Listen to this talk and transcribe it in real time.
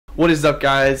What is up,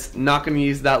 guys? Not gonna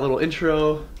use that little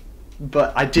intro,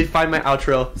 but I did find my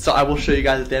outro, so I will show you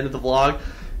guys at the end of the vlog.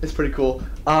 It's pretty cool.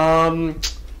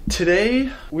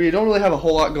 Today we don't really have a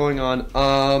whole lot going on.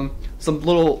 Some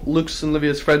little Luke's and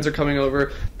Livia's friends are coming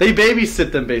over. They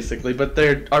babysit them basically, but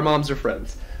our moms are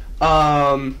friends.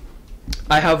 I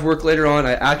have work later on.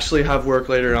 I actually have work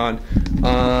later on.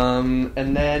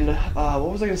 And then what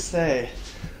was I gonna say?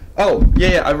 Oh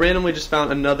yeah, I randomly just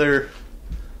found another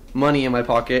money in my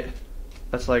pocket.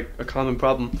 That's like a common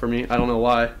problem for me. I don't know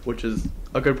why, which is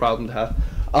a good problem to have.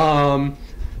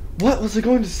 What was I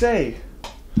going to say?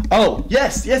 Oh,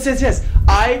 yes.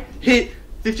 I hit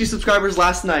 50 subscribers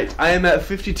last night. I am at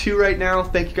 52 right now.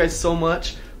 Thank you guys so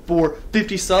much for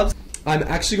 50 subs. I'm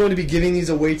actually going to be giving these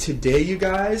away today, you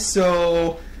guys,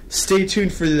 so stay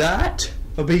tuned for that,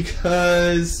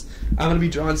 because I'm going to be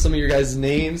drawing some of your guys'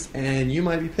 names, and you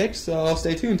might be picked, so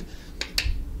stay tuned.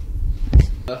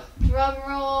 Drum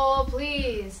roll,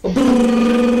 please.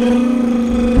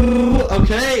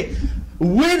 Okay,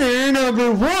 winner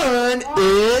number one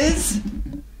is...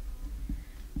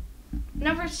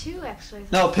 Number 2, actually.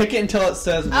 No, pick it until it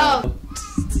says one. Oh.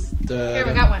 Here,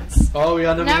 we got one. Oh, we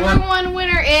got number one. Number 1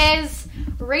 winner is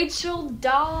Rachel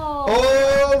Dahl.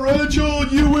 Oh, Rachel,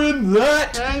 you win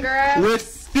that. Congrats. With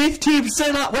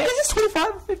 15% off. Wait, is this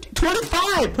 25 or 50?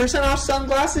 25% off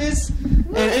sunglasses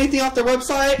and anything off their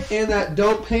website and that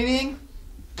dope painting.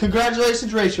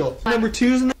 Congratulations, Rachel. Number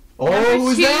 2's Number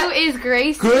 2 is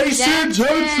Grayson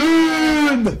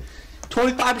Johnson.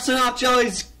 25% off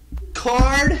Jelly's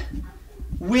card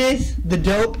with the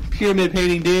dope pyramid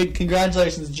painting, dude.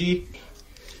 Congratulations, G.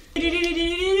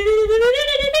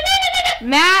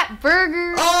 Matt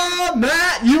Berger. Oh,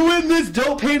 Matt, you win this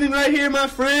dope painting right here, my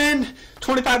friend.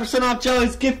 25% off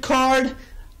Jelly's gift card.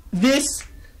 This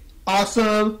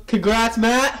awesome. Congrats,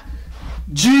 Matt,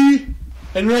 G,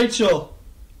 and Rachel.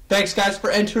 Thanks, guys,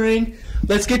 for entering.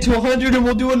 Let's get to 100 and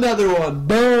we'll do another one.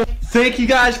 Boom. Thank you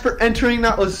guys for entering.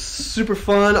 That was super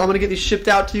fun. I'm gonna get these shipped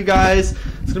out to you guys.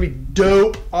 It's gonna be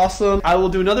dope, awesome. I will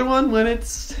do another one when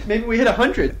maybe we hit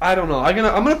 100. I don't know. I'm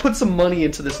gonna put some money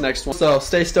into this next one. So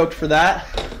stay stoked for that.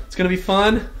 It's gonna be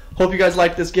fun. Hope you guys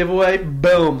like this giveaway.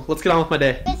 Boom. Let's get on with my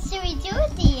day. What should we do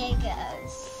with the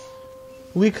Legos?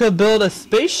 We could build a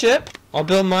spaceship. I'll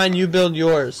build mine. You build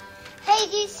yours. Hey,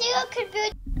 do you see what could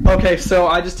build? Okay, so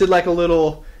I just did like a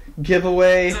little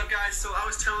giveaway. What's up, guys? So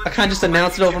I kind of just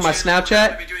announced it over my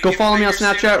Snapchat. Go follow me on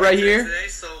Snapchat right here.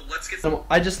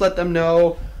 I just let them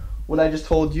know what I just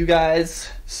told you guys.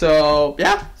 So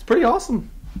yeah, it's pretty awesome.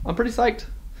 I'm pretty psyched.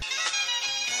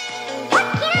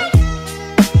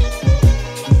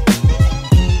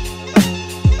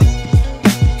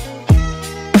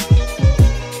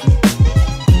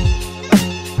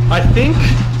 I think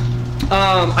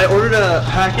I ordered a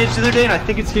package the other day and I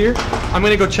think it's here. I'm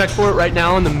gonna go check for it right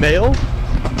now in the mail.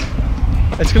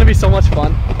 It's gonna be so much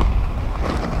fun.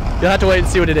 You'll have to wait and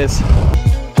see what it is.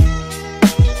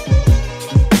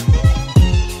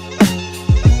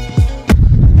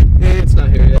 It's not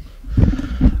here yet.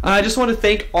 I just want to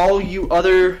thank all you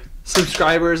other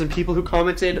subscribers and people who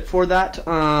commented for that.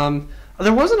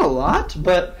 There wasn't a lot,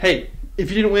 but hey, if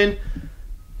you didn't win,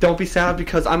 don't be sad,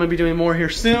 because I'm gonna be doing more here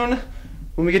soon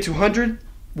when we get to 100,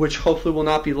 which hopefully will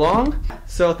not be long.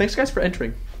 So thanks guys for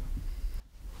entering.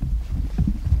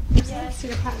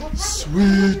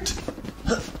 Sweet.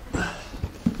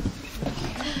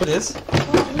 What is?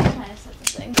 Well, you kind of set the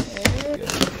thing here.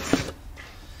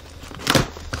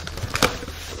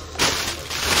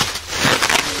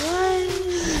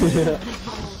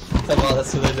 What? Wow,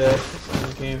 that's what they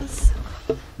did.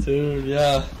 Dude,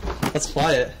 yeah. Let's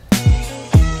fly it.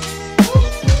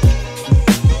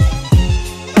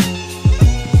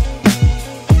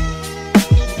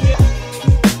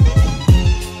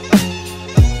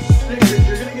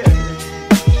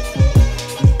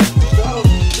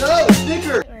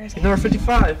 Number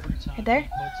 55. Right there?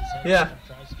 Yeah.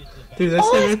 Dude, that's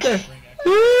him right there.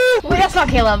 Wait, that's not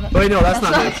Caleb. Wait, no, that's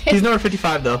not him. Caleb. He's number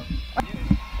 55 though.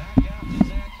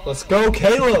 Let's go,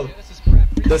 Caleb.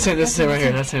 That's him. This is him right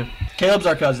here. That's him. Caleb's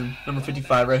our cousin. Number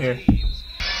 55 right here.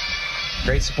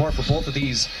 Great support for both of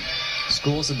these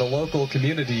schools in the local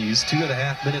communities.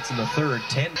 2.5 minutes in the third.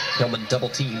 10. Hillman double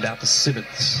teamed out to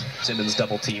Simmons. Simmons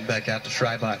double teamed back out to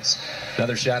Schreibeis.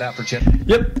 Another shout out for Jeff.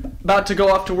 Yep. About to go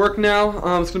off to work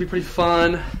now. It's gonna be pretty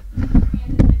fun.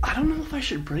 I don't know if I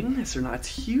should bring this or not. It's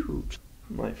huge.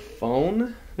 My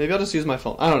phone? Maybe I'll just use my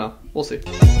phone. I don't know. We'll see.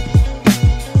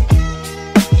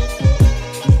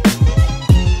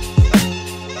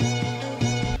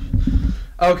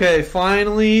 Okay,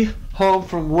 finally home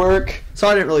from work. So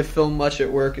I didn't really film much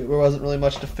at work. There wasn't really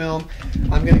much to film.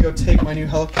 I'm gonna go take my new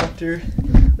helicopter.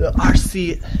 the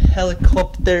RC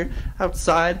helicopter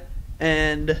outside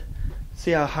and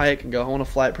see how high it can go. I want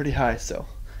to fly it pretty high, so,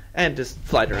 and just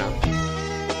fly it around.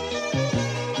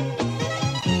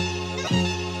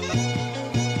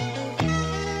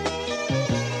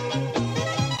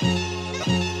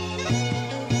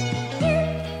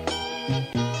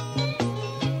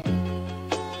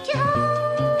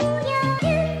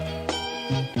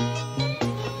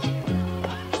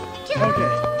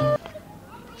 Okay.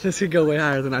 This could go way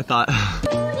higher than I thought.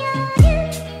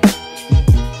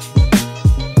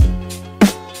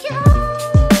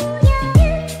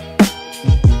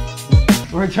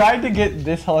 We're trying to get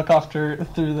this helicopter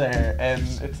through there, and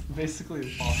it's basically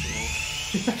impossible.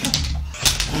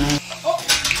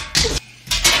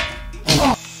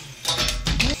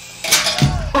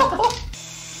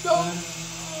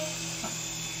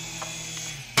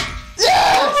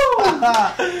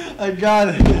 I got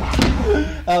it.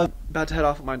 I'm about to head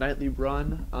off on my nightly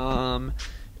run.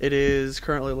 It is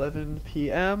currently 11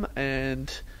 p.m.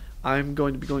 and I'm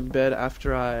going to be going to bed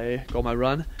after I go on my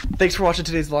run. Thanks for watching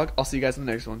today's vlog. I'll see you guys in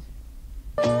the next one.